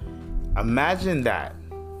 Imagine that.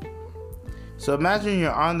 So imagine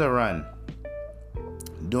you're on the run,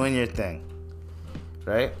 doing your thing,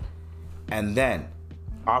 right? And then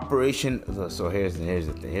operation. So here's the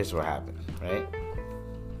thing. Here's what happened, right?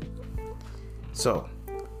 So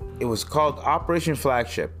it was called Operation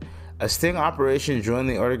Flagship, a sting operation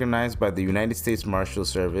jointly organized by the United States Marshal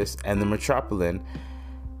Service and the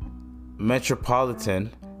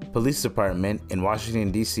Metropolitan Police Department in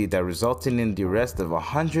Washington, D.C. that resulted in the arrest of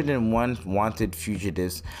 101 wanted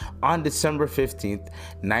fugitives on December 15th,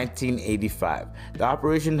 1985. The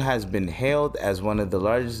operation has been hailed as one of the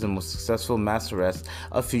largest and most successful mass arrests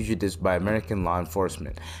of fugitives by American law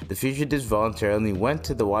enforcement. The fugitives voluntarily went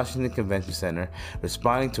to the Washington Convention Center,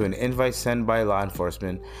 responding to an invite sent by law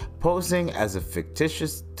enforcement, posing as a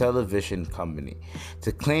fictitious television company,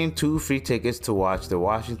 to claim 2 free tickets to watch the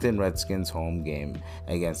Washington Redskins home game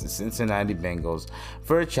against the Cincinnati Bengals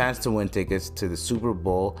for a chance to win tickets to the Super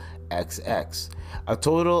Bowl XX. A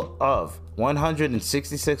total of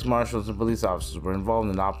 166 marshals and police officers were involved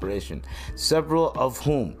in the operation, several of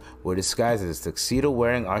whom were disguised as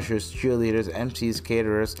tuxedo-wearing ushers, cheerleaders, MCs,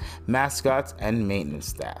 caterers, mascots, and maintenance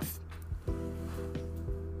staff.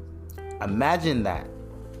 Imagine that.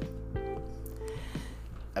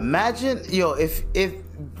 Imagine, if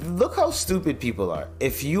look how stupid people are.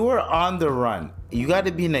 If you are on the run, you got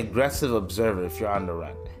to be an aggressive observer. If you're on the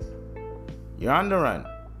run, you're on the run.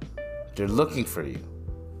 They're looking for you.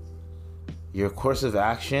 Your course of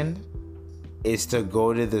action is to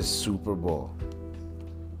go to the Super Bowl.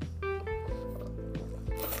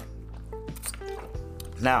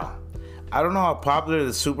 Now, I don't know how popular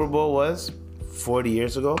the Super Bowl was 40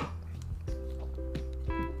 years ago,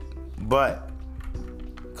 but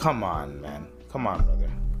come on, man. Come on, brother.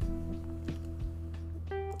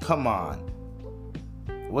 Come on.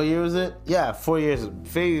 What year was it? Yeah, 4 years.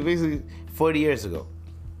 Basically, 40 years ago.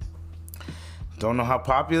 Don't know how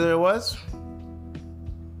popular it was.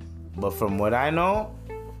 But from what I know,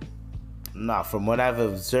 from what I've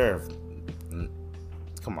observed,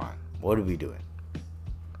 come on. What are we doing?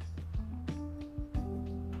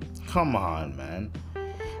 Come on, man.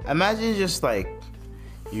 Imagine just like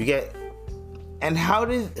you get. And how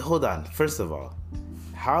did, hold on, first of all,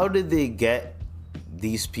 how did they get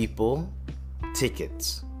these people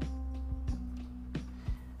tickets?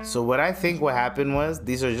 So what I think what happened was,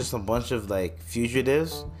 these are just a bunch of like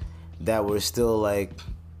fugitives that were still like,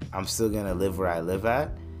 I'm still gonna live where I live at,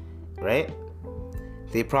 right?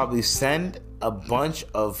 They probably send a bunch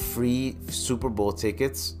of free Super Bowl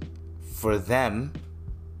tickets for them,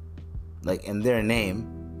 like in their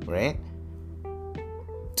name, right?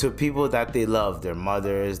 To people that they love, their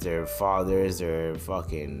mothers, their fathers, their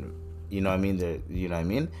fucking, you know what I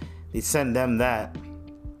mean? They send them that.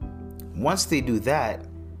 Once they do that,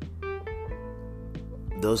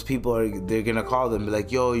 those people they're gonna call them, be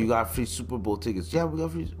like, yo, you got free Super Bowl tickets. Yeah, we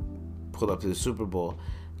got free. Pull up to the Super Bowl.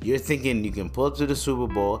 You're thinking you can pull up to the Super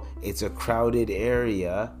Bowl. It's a crowded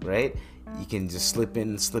area, right? You can just slip in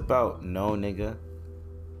and slip out. No, nigga.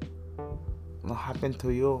 What happened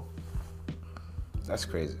to you? That's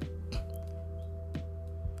crazy.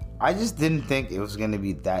 I just didn't think it was gonna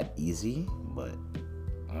be that easy, but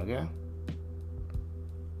okay.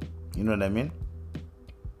 You know what I mean?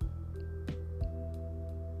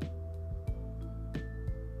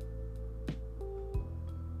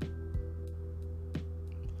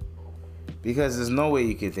 Because there's no way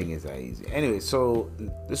you can think it's that easy. Anyway, so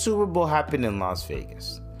the Super Bowl happened in Las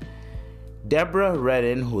Vegas. Deborah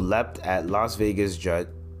Redden, who leapt at Las Vegas judge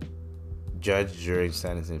during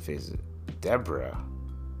sentencing phases. Deborah.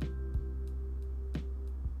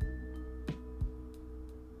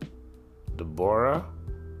 Deborah?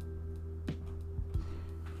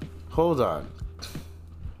 Hold on.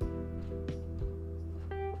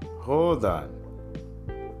 Hold on.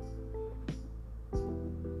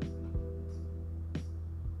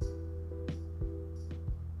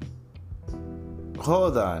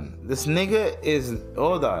 Hold on. This nigga is...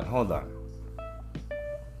 Hold on.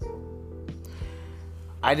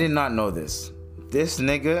 I did not know this. This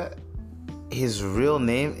nigga, his real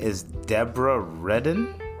name is Deborah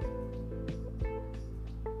Redden?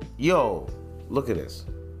 Yo, look at this.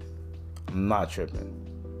 I'm not tripping.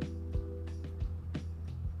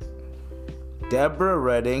 Deborah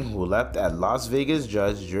Redden, who leapt at Las Vegas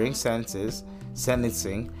judge during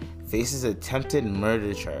sentencing, faces attempted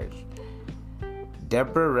murder charge.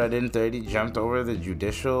 Deborah Redden, 30, jumped over the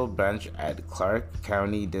judicial bench at Clark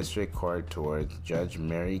County District Court towards Judge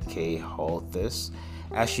Mary Kay Holthus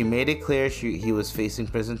as she made it clear he was facing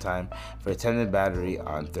prison time for attempted battery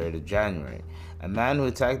on 3rd of January. A man who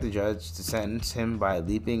attacked the judge to sentence him by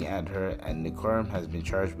leaping at her and decorum has been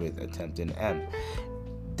charged with attempted M.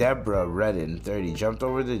 Deborah Redden, 30, jumped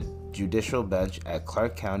over the judicial bench at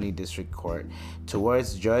Clark County District Court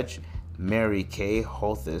towards Judge Mary Kay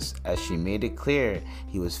Holthus as she made it clear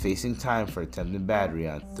he was facing time for attempted battery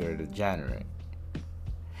on 3rd of January.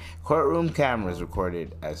 Courtroom cameras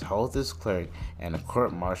recorded as Holthus' clerk and a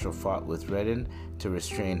court marshal fought with Redden to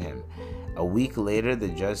restrain him. A week later, the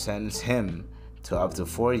judge sentenced him to up to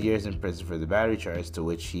 4 years in prison for the battery charge, to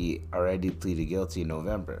which he already pleaded guilty in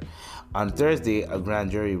November. On Thursday, a grand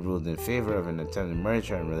jury ruled in favor of an attempted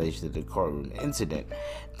murder in relation to the courtroom incident.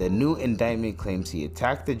 The new indictment claims he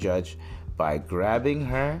attacked the judge by grabbing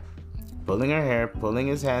her, pulling her hair, pulling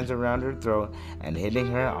his hands around her throat, and hitting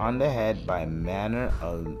her on the head by manner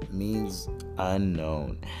of means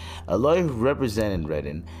unknown. A lawyer who represented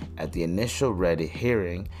Redden at the initial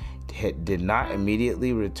hearing did not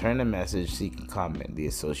immediately return a message seeking comment, the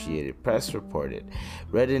Associated Press reported.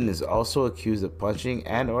 Redden is also accused of punching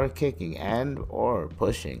and or kicking and or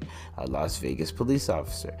pushing a Las Vegas police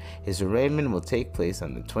officer. His arraignment will take place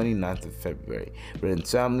on the 29th of February. Redden's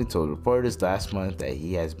family told reporters last month that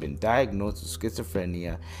he has been diagnosed with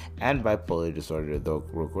schizophrenia and bipolar disorder, though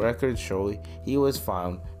records show he was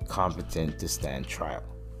found competent to stand trial.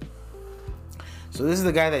 So this is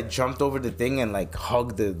the guy that jumped over the thing and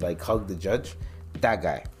hugged the judge. That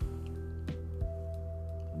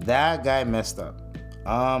guy messed up.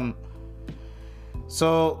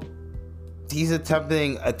 So he's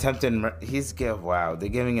wow, they're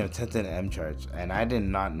giving him attempted M charge, and I did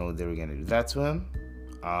not know they were gonna do that to him.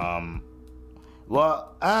 A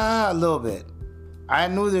little bit. I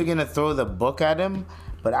knew they were gonna throw the book at him,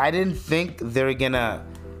 but I didn't think they were gonna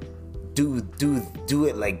do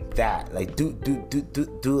it like that.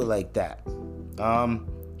 Do it like that.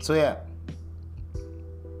 So yeah.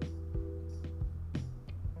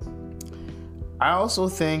 I also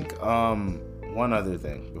think one other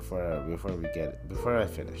thing before I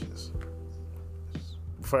finish this.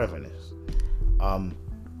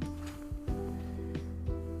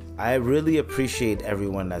 I really appreciate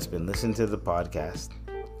everyone that's been listening to the podcast.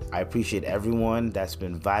 I appreciate everyone that's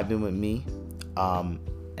been vibing with me,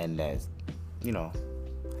 and that's, you know,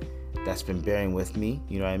 that's been bearing with me.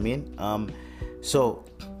 You know what I mean? So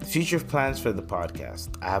future plans for the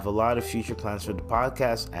podcast. I have a lot of future plans for the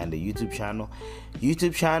podcast and the YouTube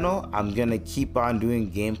channel. I'm gonna keep on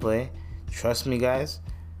doing gameplay. Trust me, guys.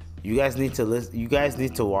 You guys need to listen. You guys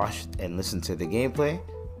need to watch and listen to the gameplay.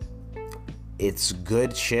 It's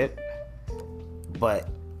good shit, but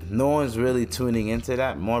no one's really tuning into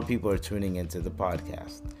that. More people are tuning into the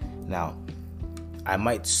podcast. Now, I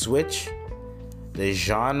might switch the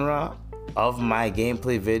genre of my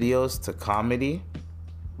gameplay videos to comedy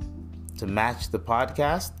to match the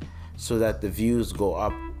podcast so that the views go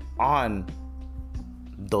up on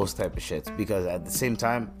those type of shits, because at the same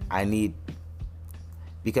time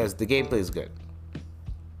because the gameplay is good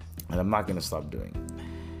and I'm not gonna stop doing it.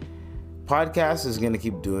 Podcast is gonna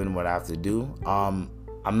keep doing what I have to do. I'm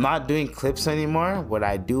not doing clips anymore. What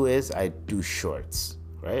I do is I do shorts,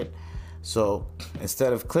 right? So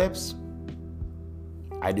instead of clips,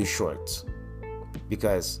 I do shorts,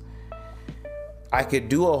 because I could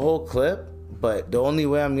do a whole clip, but the only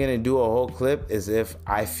way I'm gonna do a whole clip is if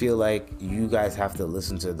I feel like you guys have to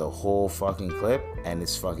listen to the whole fucking clip and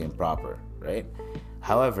it's fucking proper, right?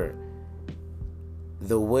 However,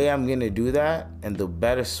 the way I'm gonna do that, and the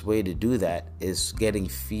best way to do that, is getting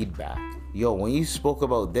feedback. Yo, when you spoke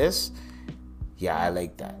about this, yeah, I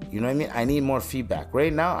like that. You know what I mean? I need more feedback.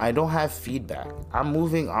 Right now, I don't have feedback. I'm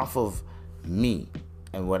moving off of me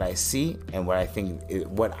and what I see and what I think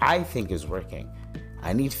is working.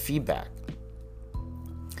 I need feedback.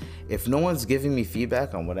 If no one's giving me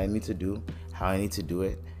feedback on what I need to do, how I need to do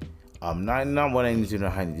it, not what I need to do,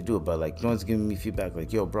 how I need to do it, but like no one's giving me feedback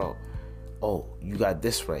like, yo, bro, oh, you got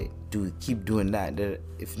this right. Keep doing that.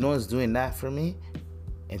 If no one's doing that for me,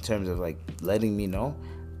 in terms of like letting me know,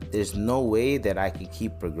 there's no way that I can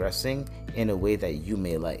keep progressing in a way that you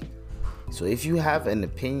may like. So if you have an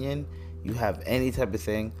opinion, you have any type of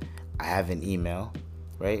thing, I have an email,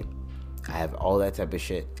 right? I have all that type of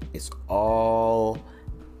shit. It's all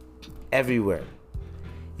everywhere.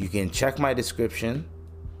 You can check my description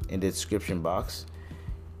in the description box.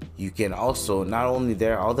 You can also, not only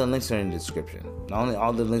there, all the links are in the description. Not only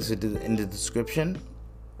all the links are in the description,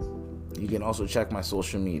 you can also check my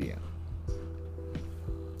social media.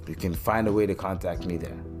 You can find a way to contact me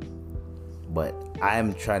there. But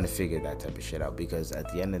I'm trying to figure that type of shit out, because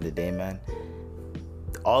at the end of the day, man,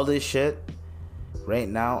 all this shit, right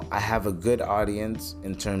now, I have a good audience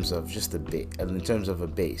in terms of just a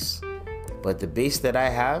base. But the base that I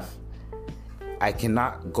have, I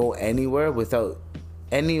cannot go anywhere without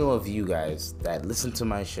any of you guys that listen to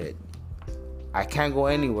my shit. I can't go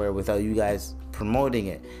anywhere without you guys promoting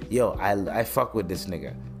it. Yo, I fuck with this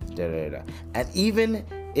nigga. And even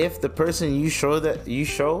if the person you show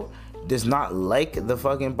does not like the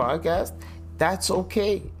fucking podcast, that's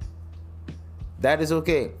okay. That is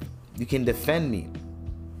okay. You can defend me.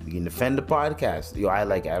 You can defend the podcast. Yo, I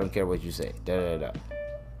like it. I don't care what you say.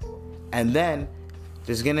 And then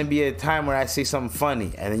there's gonna be a time where I say something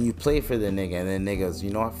funny, and then you play for the nigga, and then niggas, you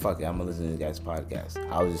know what, fuck it, I'm gonna listen to this guy's podcast.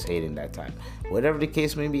 I was just hating that time. Whatever the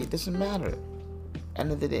case may be, it doesn't matter.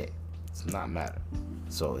 End of the day, it's not matter.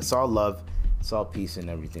 So it's all love, it's all peace and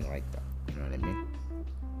everything like that. You know what I mean?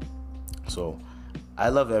 So I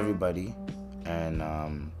love everybody, and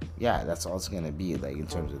yeah, that's all it's gonna be like in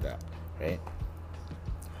terms of that, right?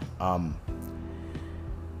 I'm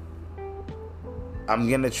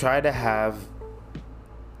gonna try to have,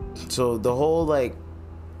 so the whole like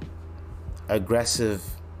aggressive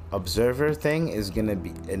observer thing is gonna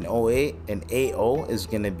be an AO is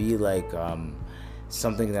gonna be like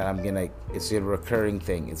something that it's a recurring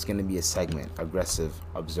thing. It's gonna be a segment, aggressive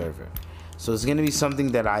observer. So it's gonna be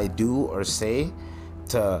something that I do or say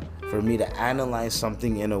for me to analyze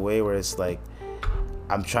something in a way where it's like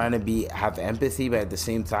I'm trying to have empathy, but at the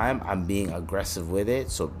same time I'm being aggressive with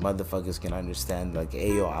it, so motherfuckers can understand like,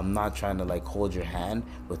 hey yo, I'm not trying to like hold your hand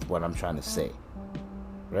with what I'm trying to say,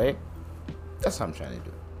 right? That's what I'm trying to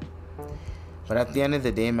do. But at the end of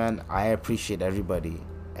the day, man, I appreciate everybody,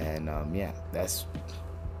 and yeah, that's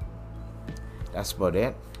about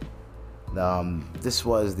it. This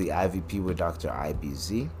was the IVP with Dr.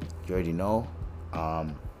 IBZ. You already know.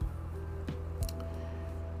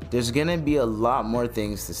 There's gonna be a lot more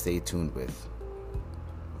things to stay tuned with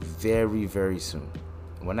very, very soon.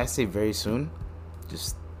 When I say very soon,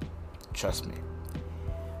 just trust me.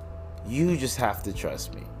 You just have to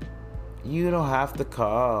trust me. You don't have to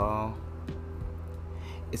call.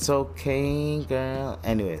 It's okay, girl.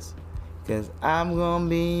 Anyways, 'cause I'm gonna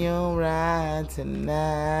be your ride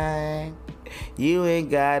tonight. You ain't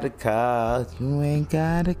gotta call, you ain't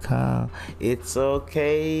gotta call. It's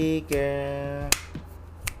okay, girl.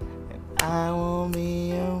 I won't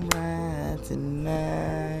be your ride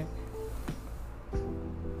tonight.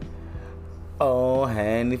 Oh,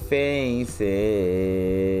 honey faces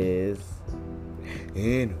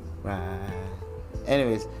in a ride.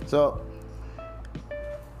 Anyways, so,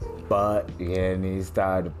 but yeah, need to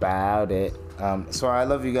start about it. So I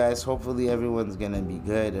love you guys. Hopefully everyone's gonna be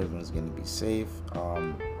good. Everyone's gonna be safe.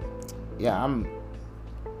 Yeah,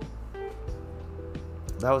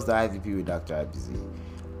 that was the IVP with Dr. IBZ.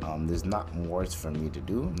 There's not more for me to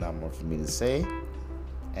do, not more for me to say.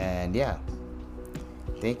 And yeah,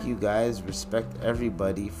 thank you guys. Respect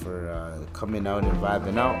everybody for coming out and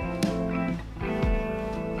vibing out.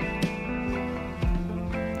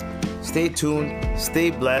 Stay tuned,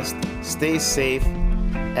 stay blessed, stay safe,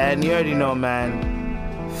 and you already know, man.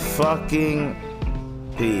 Fucking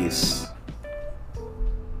peace.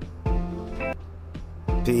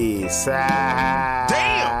 Peace.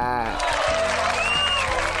 Damn!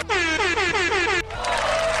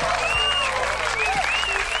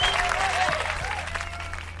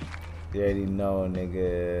 You already know,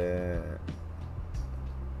 nigga.